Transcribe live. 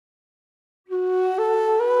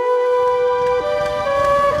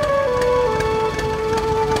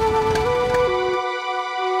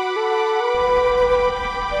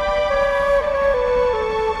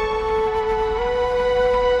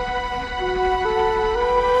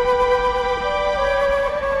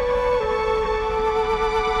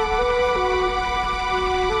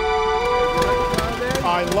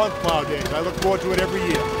love Plow Days. I look forward to it every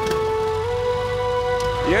year.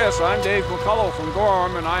 Yes, I'm Dave McCullough from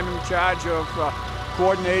Gorham, and I'm in charge of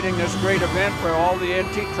coordinating this great event where all the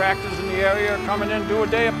antique tractors in the area are coming in to do a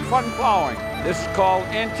day of fun plowing. This is called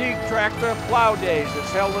Antique Tractor Plow Days.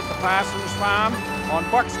 It's held at the Parsons Farm on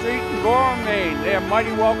Buck Street in Gorham, Maine. They are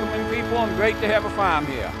mighty welcoming people and great to have a farm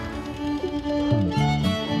here.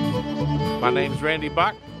 My name's Randy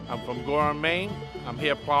Buck. I'm from Gorham, Maine. I'm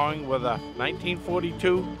here plowing with a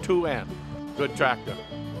 1942 2N. Good tractor.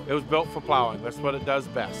 It was built for plowing. That's what it does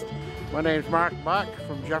best. My name's Mark Buck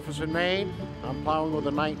from Jefferson, Maine. I'm plowing with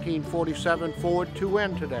a 1947 Ford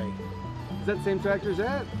 2N today. Is that the same tractor as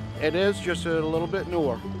that? It is, just a little bit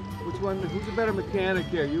newer. Which one? Who's a better mechanic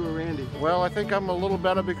here, you or Randy? Well, I think I'm a little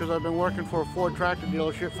better because I've been working for a Ford tractor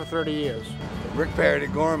dealership for 30 years. Rick Perry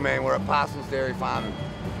at Gorham, Maine. We're at Parsons Dairy Farm in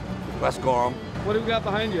West Gorham. What do we got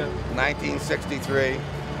behind you? 1963,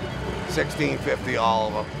 1650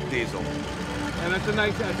 Oliver diesel. And that's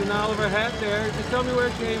an Oliver hat there. Just tell me where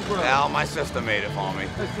it came from. Al, my sister made it for me.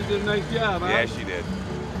 She did a nice job, huh? Yeah, she did.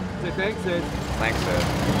 Say thanks, Sid. Thanks, Sid.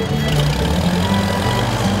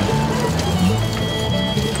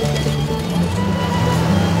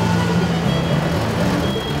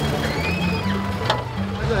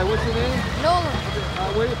 What's your name? Nolan.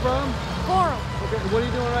 Where are you from? Gorham. Okay, what are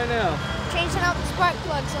you doing right now? Changing out the spark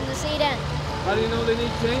plugs on the seat end. How do you know they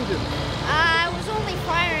need changing? I was only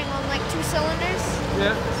firing on like 2 cylinders.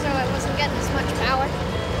 Yeah. So it wasn't getting as much power.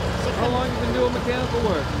 How long have you been doing mechanical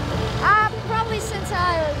work? Probably since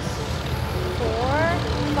I was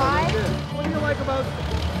 4, 5. What do you like about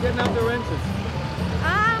getting out the wrenches?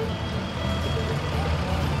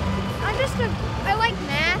 I like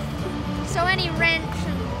math. So any wrench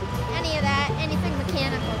and any of that, anything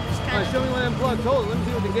mechanical, just kind of. All right, show me one of them plugs. Hold it, let me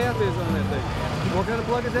see what the gap is on that thing. What kind of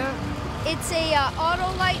plug is that? It's a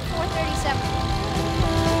Autolite 437.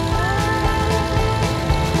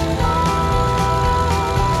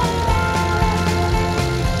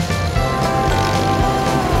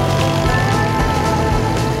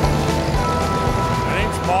 My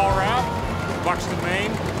name's Paul Rapp, Buxton,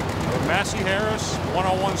 Maine. Massey Harris,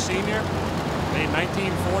 101 Senior, made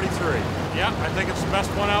 1943. Yeah, I think it's the best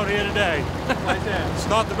one out here today. Like that. It's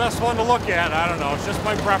not the best one to look at, I don't know, it's just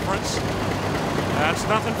my preference. It's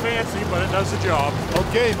nothing fancy, but it does the job.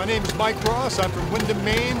 Okay, my name is Mike Ross. I'm from Windham,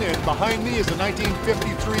 Maine, and behind me is a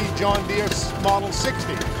 1953 John Deere Model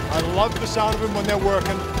 60. I love the sound of them when they're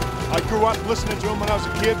working. I grew up listening to them when I was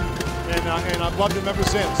a kid, and I've loved them ever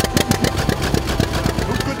since.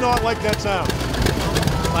 Who could not like that sound?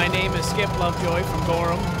 My name is Skip Lovejoy from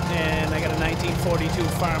Gorham, and I got a 1942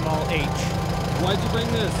 Farmall H. Why'd you bring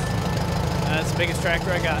this? That's the biggest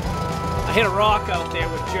tractor I got. I hit a rock out there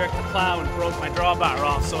with jerk the plow and broke my drawbar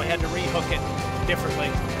off, so I had to rehook it differently.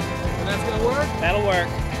 And that's gonna work? That'll work.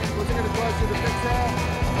 What's it gonna cost you to fix that?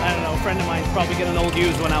 I don't know, a friend of mine's probably got an old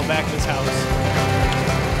used one out back of his house.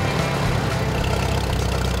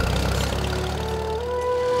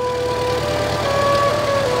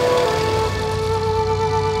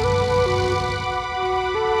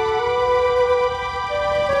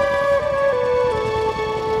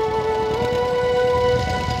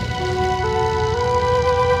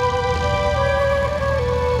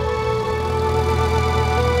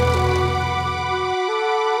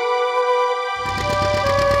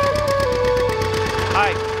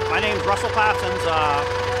 Parsons.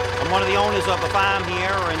 I'm one of the owners of the farm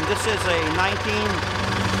here, and this is a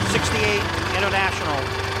 1968 International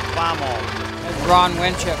Farmall. Ron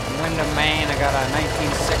Winship from Windham, Maine. I got a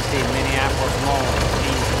 1960 Minneapolis Mower.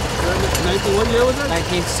 What year was it?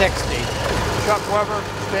 1960. Chuck Weber,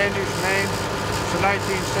 Standish, Maine. It's a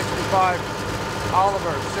 1965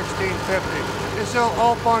 Oliver 1650. It's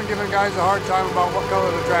all fun giving guys a hard time about what color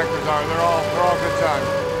the tractors are. They're all good times.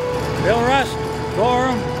 Bill Rust,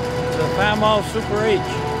 Gorham. The Farmall Super H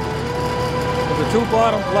with a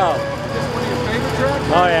 2-bottom plow. Is this one of your favorite tractors?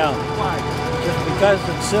 Oh yeah. Why? Just because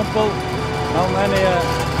it's simple, not many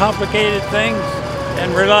complicated things,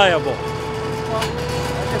 and reliable. Well,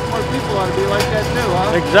 I guess more people ought to be like that too,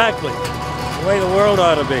 huh? Exactly. The way the world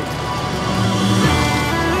ought to be.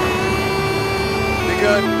 Be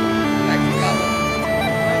good.